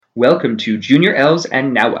Welcome to Junior L's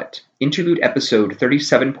and Now What? Interlude episode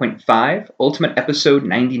 37.5, Ultimate episode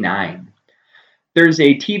 99. There's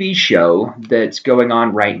a TV show that's going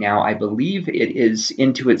on right now. I believe it is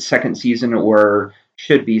into its second season or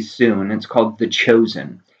should be soon. It's called The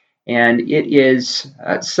Chosen. And it is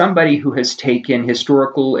somebody who has taken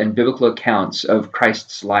historical and biblical accounts of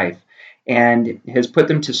Christ's life and has put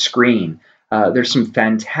them to screen. There's some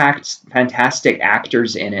fantastic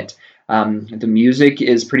actors in it. The music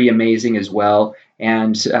is pretty amazing as well,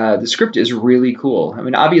 and the script is really cool. I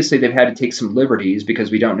mean, obviously, they've had to take some liberties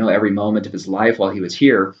because we don't know every moment of his life while he was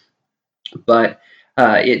here, but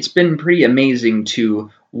it's been pretty amazing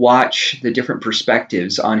to watch the different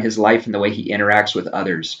perspectives on his life and the way he interacts with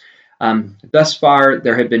others. Thus far,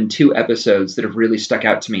 there have been two episodes that have really stuck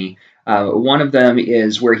out to me. One of them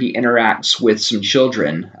is where he interacts with some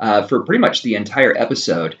children for pretty much the entire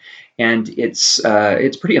episode, and it's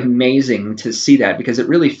pretty amazing to see that because it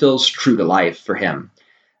really feels true to life for him.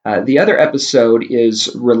 The other episode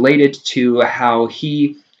is related to how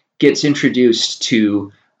he gets introduced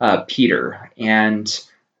to Peter and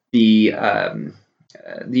the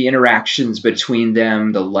interactions between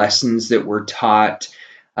them, the lessons that were taught.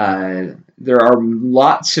 There are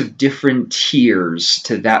lots of different tiers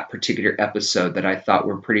to that particular episode that I thought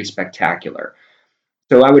were pretty spectacular.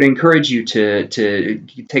 So I would encourage you to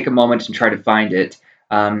take a moment and try to find it.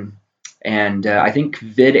 And I think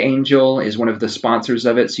VidAngel is one of the sponsors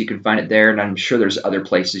of it, so you can find it there. And I'm sure there's other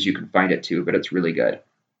places you can find it too, but it's really good.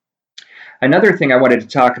 Another thing I wanted to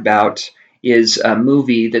talk about is a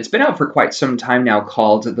movie that's been out for quite some time now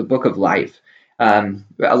called The Book of Life. A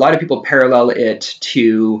lot of people parallel it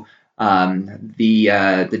to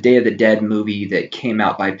the Day of the Dead movie that came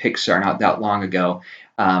out by Pixar not that long ago.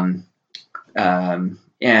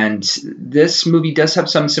 And this movie does have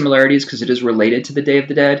some similarities because it is related to the Day of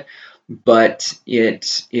the Dead, but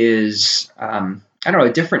it is, a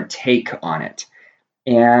different take on it.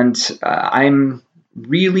 And I'm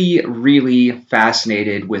really, really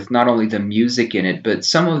fascinated with not only the music in it, but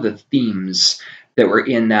some of the themes that were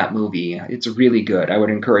in that movie. It's really good. I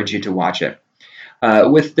would encourage you to watch it.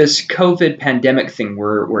 With this COVID pandemic thing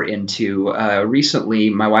we're into,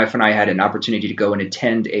 recently my wife and I had an opportunity to go and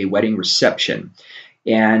attend a wedding reception.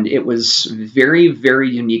 And it was very, very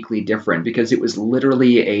uniquely different because it was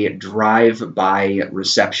literally a drive-by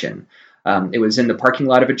reception. It was in the parking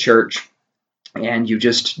lot of a church, and you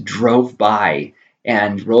just drove by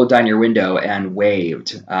and rolled down your window and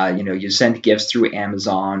waved. You sent gifts through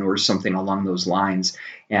Amazon or something along those lines.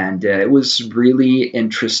 And it was really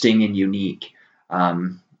interesting and unique.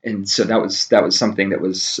 And so that was something that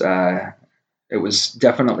was it was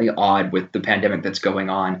definitely odd with the pandemic that's going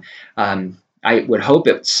on. I would hope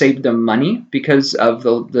it saved them money because of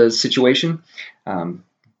the situation.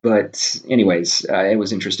 But anyways, it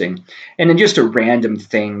was interesting. And then just a random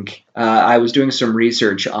thing, I was doing some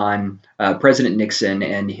research on President Nixon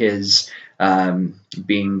and his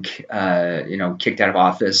being, kicked out of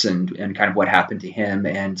office and kind of what happened to him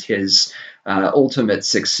and his ultimate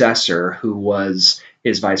successor, who was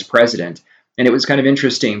his vice president. And it was kind of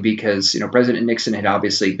interesting because, President Nixon had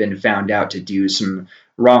obviously been found out to do some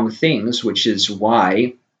wrong things, which is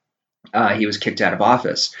why he was kicked out of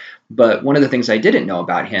office. But one of the things I didn't know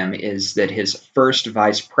about him is that his first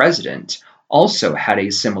vice president also had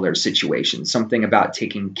a similar situation, something about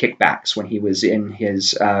taking kickbacks when he was in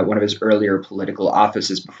his one of his earlier political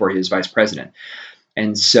offices before he was vice president.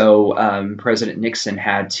 And so President Nixon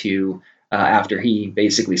had to, after he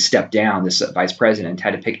basically stepped down, this vice president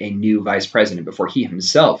had to pick a new vice president before he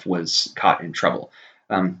himself was caught in trouble.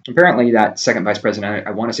 Apparently, that second vice president,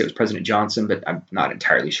 I want to say it was President Johnson, but I'm not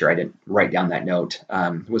entirely sure. I didn't write down that note.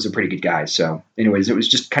 Was a pretty good guy. So anyways, it was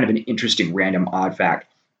just kind of an interesting, random, odd fact.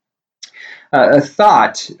 A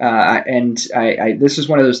thought, and this is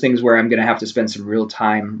one of those things where I'm going to have to spend some real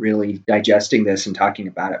time really digesting this and talking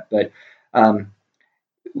about it. But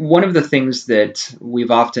one of the things that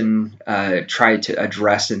we've often tried to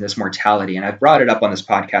address in this mortality, and I've brought it up on this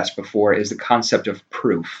podcast before, is the concept of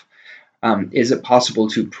proof. Is it possible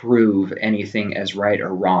to prove anything as right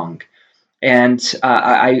or wrong? And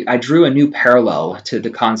I drew a new parallel to the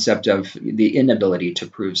concept of the inability to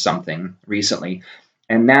prove something recently.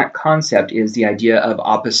 And that concept is the idea of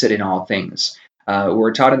opposite in all things.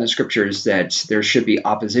 We're taught in the scriptures that there should be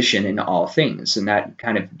opposition in all things. And that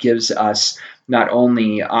kind of gives us not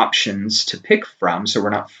only options to pick from, so we're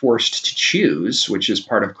not forced to choose, which is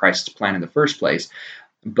part of Christ's plan in the first place,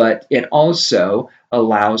 but it also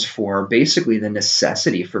allows for basically the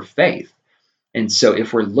necessity for faith. And so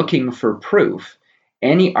if we're looking for proof,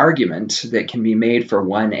 any argument that can be made for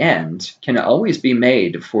one end can always be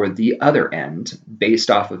made for the other end based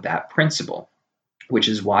off of that principle, which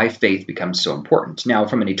is why faith becomes so important. Now,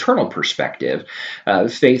 from an eternal perspective,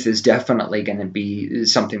 faith is definitely going to be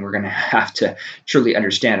something we're going to have to truly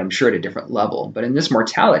understand, I'm sure, at a different level. But in this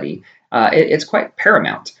mortality, it's quite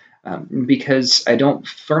paramount. Because I don't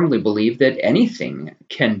firmly believe that anything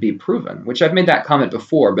can be proven, which I've made that comment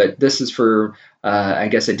before, but this is for, I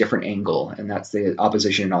guess, a different angle, and that's the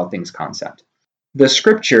opposition in all things concept. The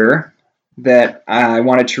scripture that I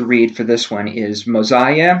wanted to read for this one is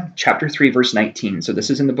Mosiah chapter 3, verse 19. So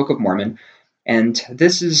this is in the Book of Mormon, and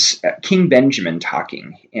this is King Benjamin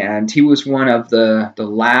talking, and he was one of the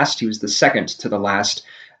last, he was the second to the last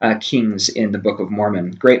kings in the Book of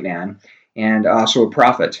Mormon. Great man, and also a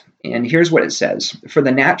prophet. And here's what it says: "For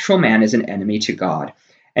the natural man is an enemy to God,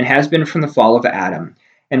 and has been from the fall of Adam,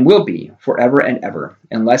 and will be forever and ever,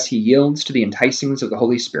 unless he yields to the enticings of the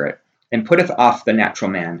Holy Spirit, and putteth off the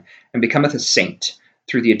natural man, and becometh a saint,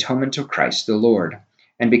 through the atonement of Christ the Lord,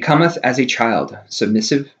 and becometh as a child,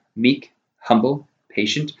 submissive, meek, humble,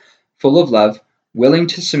 patient, full of love, willing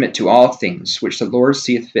to submit to all things which the Lord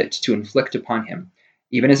seeth fit to inflict upon him,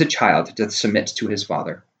 even as a child doth submit to his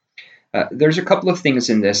father." There's a couple of things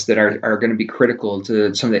in this that are going to be critical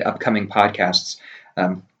to some of the upcoming podcasts.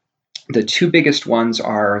 The two biggest ones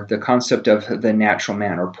are the concept of the natural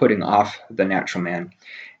man, or putting off the natural man.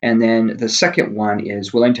 And then the second one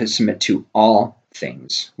is willing to submit to all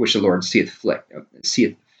things which the Lord seeth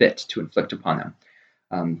fit to inflict upon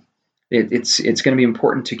them. It's going to be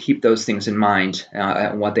important to keep those things in mind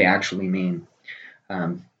and what they actually mean.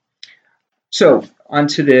 So on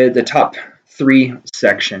to the top 3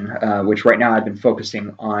 section, which right now I've been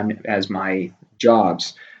focusing on as my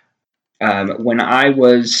jobs. When I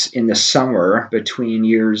was in the summer between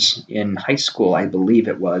years in high school, I believe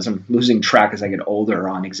it was, I'm losing track as I get older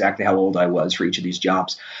on exactly how old I was for each of these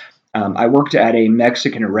jobs. I worked at a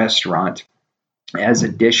Mexican restaurant as a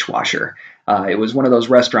dishwasher. It was one of those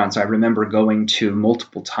restaurants I remember going to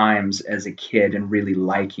multiple times as a kid and really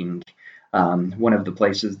liking. One of the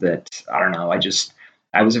places that, I don't know,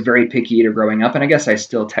 I was a very picky eater growing up, and I guess I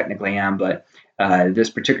still technically am, but this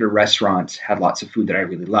particular restaurant had lots of food that I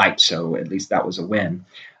really liked, so at least that was a win.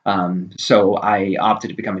 So I opted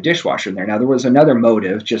to become a dishwasher there. Now, there was another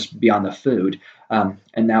motive just beyond the food,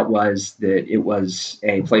 and that was that it was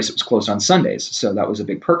a place that was closed on Sundays. So that was a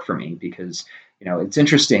big perk for me because, it's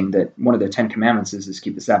interesting that one of the 10 commandments is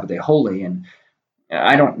keep the Sabbath day holy, and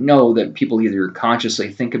I don't know that people either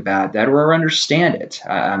consciously think about that or understand it.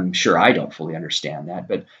 I'm sure I don't fully understand that,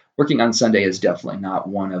 but working on Sunday is definitely not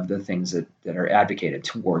one of the things that are advocated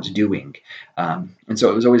towards doing. And so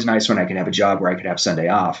it was always nice when I could have a job where I could have Sunday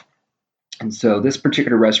off. And so this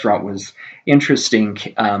particular restaurant was interesting.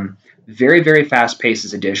 Very, very fast paced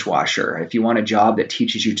as a dishwasher. If you want a job that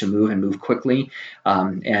teaches you to move and move quickly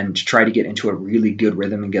and try to get into a really good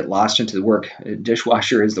rhythm and get lost into the work,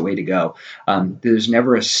 dishwasher is the way to go. There's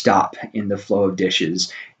never a stop in the flow of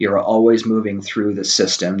dishes. You're always moving through the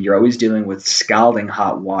system. You're always dealing with scalding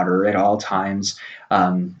hot water at all times.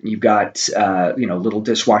 You've got little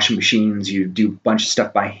dishwashing machines. You do a bunch of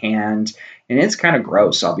stuff by hand. And it's kind of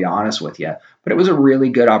gross, I'll be honest with you. But it was a really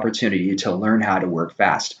good opportunity to learn how to work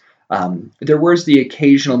fast. There was the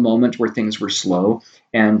occasional moment where things were slow,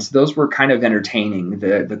 and those were kind of entertaining.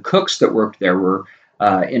 The cooks that worked there were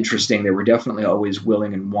interesting. They were definitely always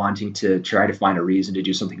willing and wanting to try to find a reason to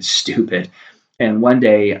do something stupid. And one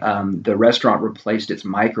day, the restaurant replaced its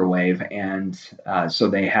microwave, and so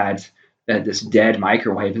they had this dead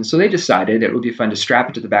microwave. And so they decided it would be fun to strap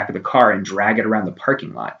it to the back of the car and drag it around the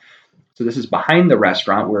parking lot. So this is behind the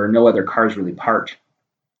restaurant where no other cars really parked.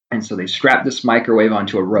 And so they strapped this microwave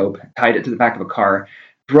onto a rope, tied it to the back of a car,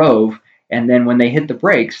 drove, and then when they hit the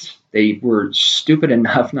brakes, they were stupid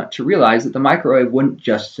enough not to realize that the microwave wouldn't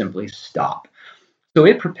just simply stop. So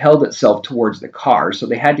it propelled itself towards the car, so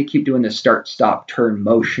they had to keep doing this start, stop, turn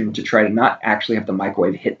motion to try to not actually have the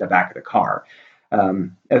microwave hit the back of the car.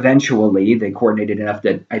 Eventually, they coordinated enough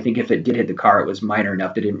that I think if it did hit the car, it was minor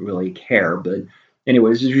enough they didn't really care. But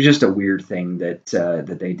anyways, it was just a weird thing that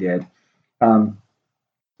they did.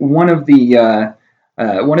 One of the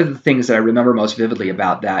things that I remember most vividly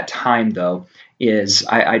about that time, though, is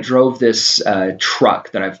I drove this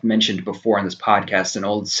truck that I've mentioned before in this podcast, an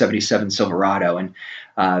old 77 Silverado.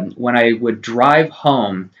 And when I would drive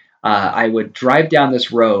home, I would drive down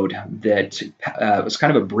this road that was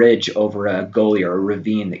kind of a bridge over a gully or a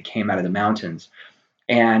ravine that came out of the mountains.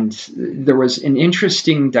 And there was an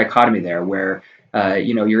interesting dichotomy there where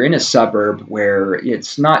you're in a suburb where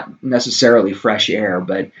it's not necessarily fresh air,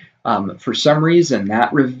 but For some reason,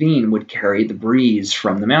 that ravine would carry the breeze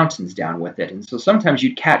from the mountains down with it. And so sometimes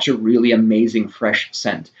you'd catch a really amazing fresh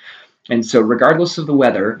scent. And so, regardless of the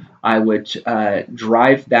weather, I would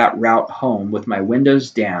drive that route home with my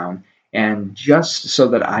windows down, and just so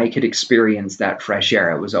that I could experience that fresh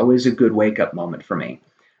air. It was always a good wake up moment for me.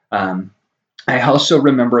 Um, I also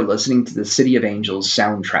remember listening to the City of Angels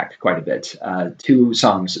soundtrack quite a bit, two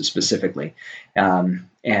songs specifically. And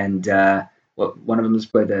one of them is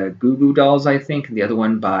by the Goo Goo Dolls, I think, and the other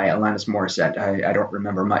one by Alanis Morissette. I don't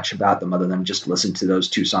remember much about them other than just listen to those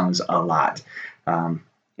two songs a lot. Um,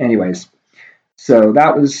 anyways, so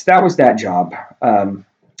that was that job.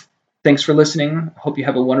 Thanks for listening. Hope you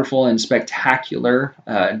have a wonderful and spectacular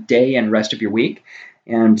day and rest of your week.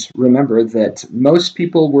 And remember that most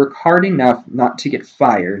people work hard enough not to get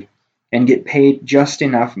fired and get paid just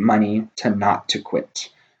enough money to not to quit.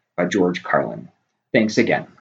 By George Carlin. Thanks again.